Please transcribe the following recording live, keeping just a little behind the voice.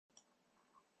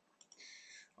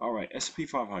All right, S&P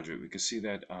 500. We can see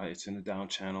that it's in the down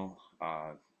channel.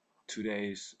 2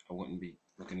 days. I wouldn't be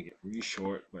looking to get really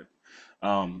short, but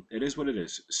it is what it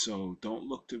is. So don't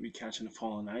look to be catching a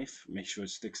falling knife. Make sure it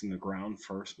sticks in the ground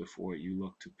first before you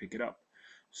look to pick it up.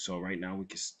 So right now we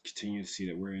can continue to see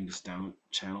that we're in this down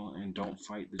channel, and don't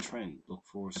fight the trend. Look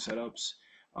for setups.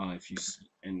 If you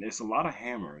and there's a lot of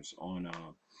hammers on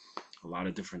a lot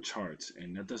of different charts,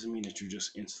 and that doesn't mean that you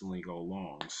just instantly go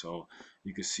long. So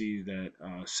you can see that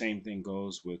same thing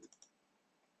goes with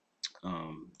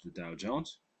the Dow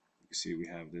Jones. You can see we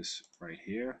have this right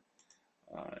here,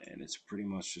 and it's pretty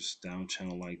much just down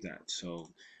channel like that. So,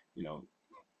 you know,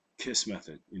 KISS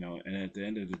method, and at the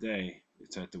end of the day,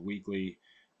 it's at the weekly.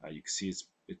 You can see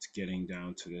it's getting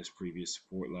down to this previous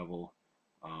support level,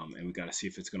 and we got to see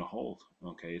if it's going to hold.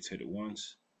 Okay, it's hit it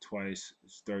once, twice,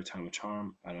 it's third time a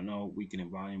charm. I don't know, weakening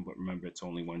volume, but remember it's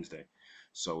only Wednesday,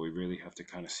 so we really have to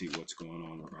kind of see what's going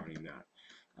on regarding that.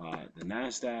 The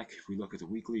Nasdaq, if we look at the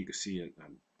weekly, you can see it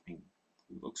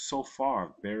looks so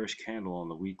far bearish candle on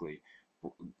the weekly,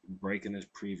 breaking this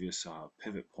previous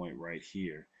pivot point right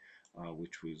here,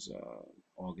 which was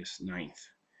August 9th.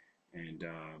 And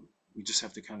we just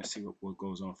have to kind of see what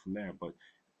goes on from there. But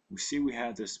we see we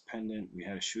had this pendant, we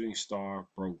had a shooting star,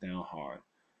 broke down hard.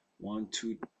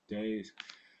 1-2 days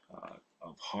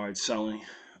of hard selling,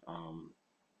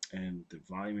 and the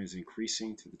volume is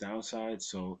increasing to the downside.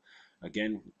 So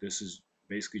again, this is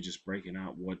basically just breaking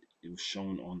out what it was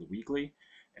shown on the weekly.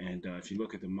 And if you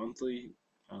look at the monthly,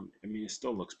 I mean, it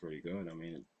still looks pretty good. I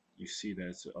mean, you see that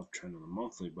it's an uptrend on the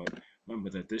monthly, but remember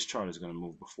that this chart is going to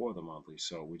move before the monthly,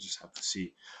 so we just have to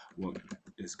see what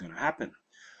is going to happen.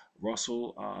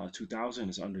 Russell 2000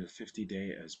 is under the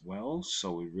 50-day as well,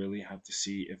 so we really have to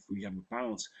see if we have a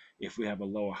bounce. If we have a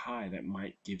lower high, that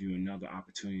might give you another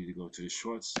opportunity to go to the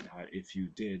short side if you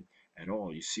did at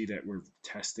all. You see that we're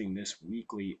testing this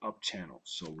weekly up channel,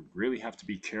 so we really have to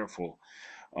be careful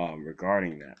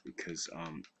regarding that, because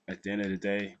at the end of the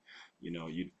day,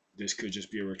 this could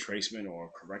just be a retracement or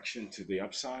a correction to the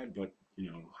upside, but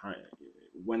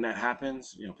when that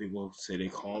happens, people say they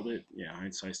called it. Yeah,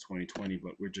 hindsight's 2020,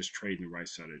 but we're just trading the right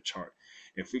side of the chart.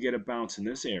 If we get a bounce in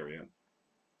this area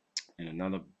and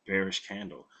another bearish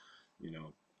candle,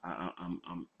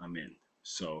 I'm in.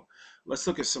 So let's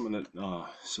look at some of the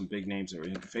some big names that are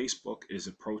in. Facebook is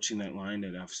approaching that line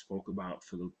that I've spoke about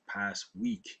for the past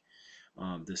week.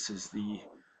 This is the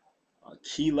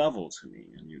key level to me,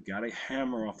 and you got to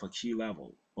hammer off a key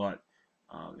level. But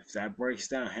if that breaks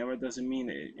down, hammer doesn't mean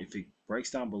it. If it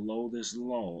breaks down below this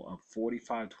low of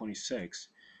 45.26,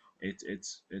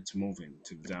 it's moving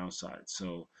to the downside.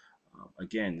 So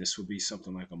again, this would be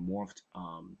something like a morphed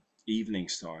evening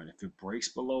star, and if it breaks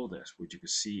below this, which you can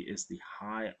see is the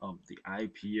high of the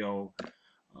IPO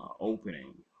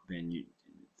opening, then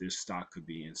this stock could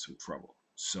be in some trouble.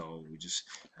 So we just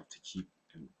have to keep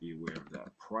and be aware of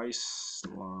that. Price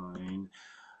line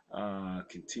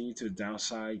continue to the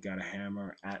downside. Got a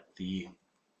hammer at the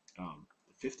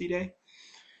 50-day.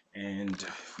 And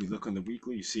if we look on the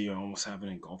weekly, you see you almost have an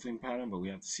engulfing pattern, but we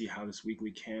have to see how this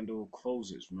weekly candle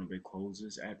closes. Remember, it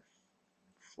closes at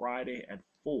Friday at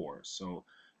 4. So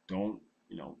don't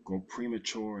go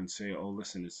premature and say, oh,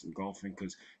 listen, it's engulfing,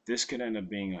 because this could end up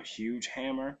being a huge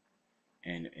hammer,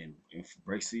 and if it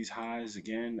breaks these highs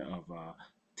again of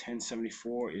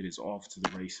 1074, it is off to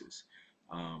the races.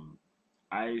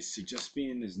 I suggest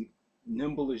being as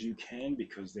nimble as you can,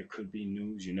 because there could be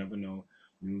news. You never know.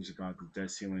 News about the debt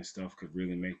ceiling stuff could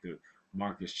really make the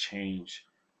markets change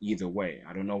either way.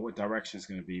 I don't know what direction it's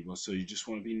going to be, but so you just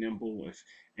want to be nimble. If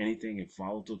anything, if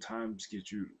volatile times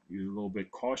get you a little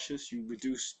bit cautious, you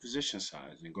reduce position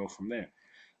size and go from there.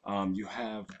 You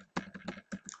have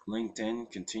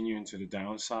LinkedIn continuing to the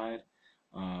downside.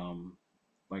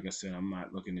 Like I said, I'm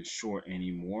not looking at short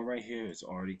anymore right here. It's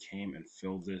already came and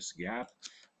filled this gap.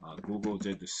 Google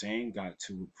did the same, got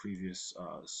to a previous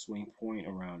swing point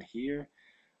around here,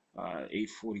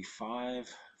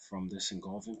 845 from this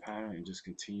engulfing pattern, and just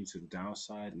continue to the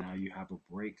downside. Now you have a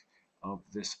break of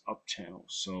this up channel.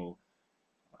 So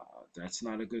that's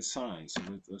not a good sign. So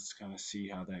let's kind of see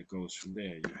how that goes from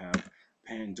there. You have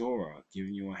Pandora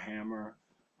giving you a hammer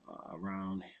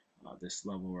around this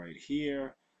level right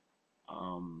here.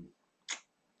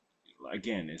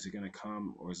 Again, is it going to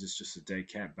come, or is this just a dead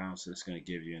cat bounce that's going to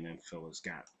give you and then fill this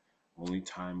gap? Only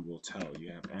time will tell.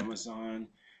 You have Amazon.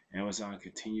 Amazon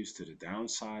continues to the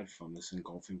downside from this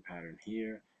engulfing pattern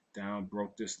here. Down,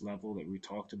 broke this level that we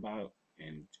talked about,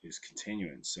 and is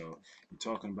continuing. So you're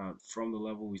talking about from the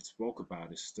level we spoke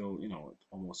about, is still,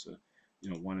 almost a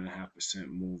 1.5%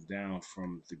 move down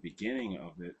from the beginning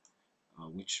of it,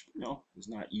 which is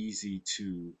not easy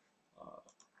to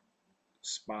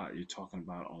spot, you're talking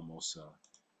about almost a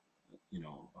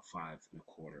 5.25.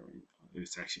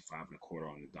 It's actually 5.25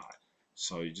 on the dot.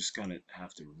 So you just kind of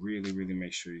have to really, really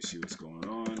make sure you see what's going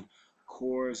on.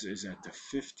 Cores is at the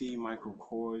 50 micro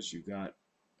cores. You got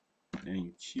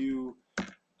NQ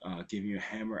giving you a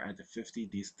hammer at the 50.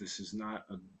 This is not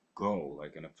a go,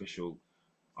 like an official.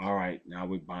 All right, now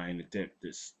we're buying the dip.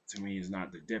 This to me is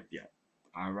not the dip yet.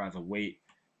 I'd rather wait.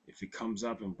 If it comes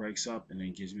up and breaks up and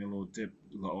then gives me a little dip,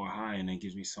 low or high, and then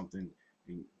gives me something,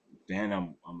 then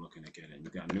I'm looking to get in. You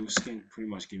got New Skin pretty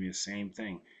much give me the same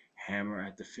thing. Hammer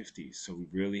at the 50. So we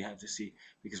really have to see,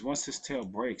 because once this tail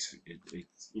breaks,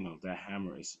 that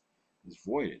hammer is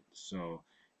voided. So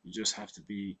you just have to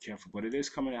be careful. But it is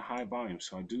coming at high volume,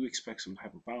 so I do expect some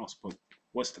type of bounce. But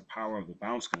what's the power of the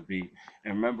bounce going to be?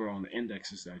 And remember, on the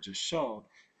indexes that I just showed,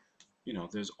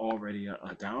 there's already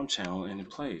a down channel in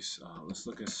place. Let's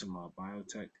look at some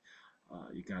biotech.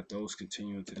 You got those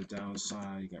continuing to the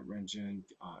downside. You got Rengen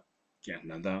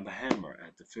getting another hammer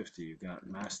at the 50. You got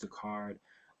MasterCard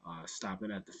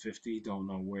stopping at the 50. Don't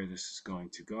know where this is going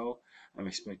to go. I'm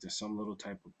expecting some little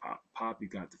type of pop. You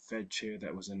got the Fed chair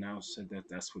that was announced, said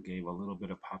that's what gave a little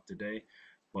bit of pop today,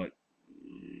 but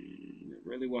it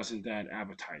really wasn't that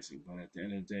advertising. But at the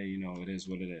end of the day, it is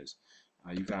what it is.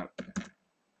 You got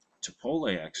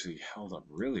Chipotle actually held up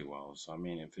really well. So I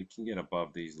mean, if it can get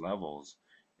above these levels,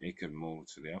 it could move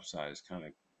to the upside. It's kind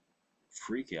of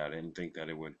freaky. I didn't think that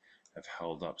it would have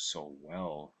held up so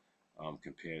well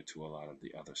compared to a lot of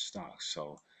the other stocks.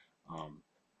 So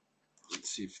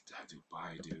let's see if I do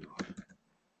Baidu.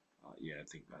 Yeah, I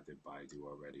think I did Baidu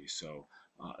already. So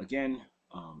again,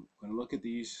 gonna look at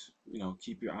these.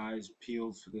 Keep your eyes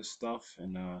peeled for this stuff,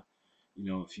 and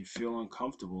if you feel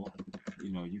uncomfortable,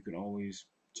 you can always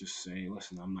just say,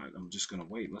 listen, I'm just gonna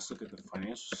wait. Let's look at the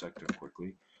financial sector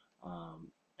quickly.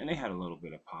 And they had a little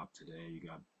bit of pop today. You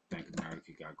got Bank of America,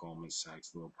 you got Goldman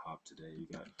Sachs, a little pop today. You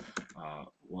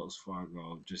got Wells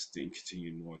Fargo, just didn't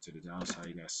continue more to the downside.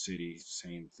 You got Citi,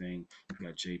 same thing. You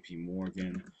got JP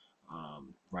Morgan,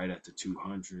 right at the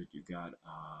 200. You got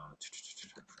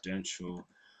Prudential,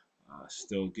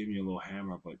 still giving you a little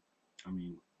hammer, but I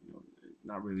mean,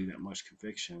 not really that much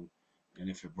conviction. And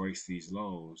if it breaks these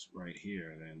lows right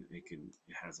here, then it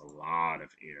has a lot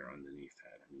of air underneath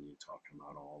that. I mean, you're talking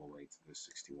about all the way to the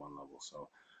 61 level. So,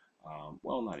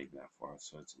 well, not even that far.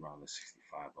 So it's around the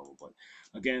 65 level. But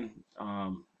again,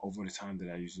 over the time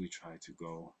that I usually try to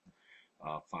go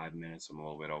 5 minutes, I'm a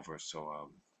little bit over. So,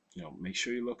 make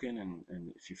sure you're looking.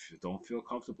 And if you don't feel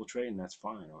comfortable trading, that's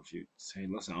fine. Or if you say,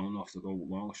 listen, I don't know if to go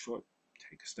long or short,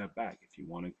 take a step back. If you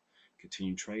want to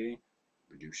continue trading,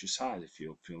 reduce your size if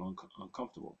you feel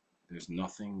uncomfortable. There's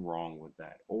nothing wrong with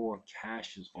that. Or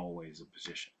cash is always a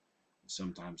position.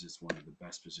 Sometimes it's one of the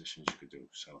best positions you could do.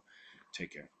 So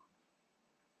take care.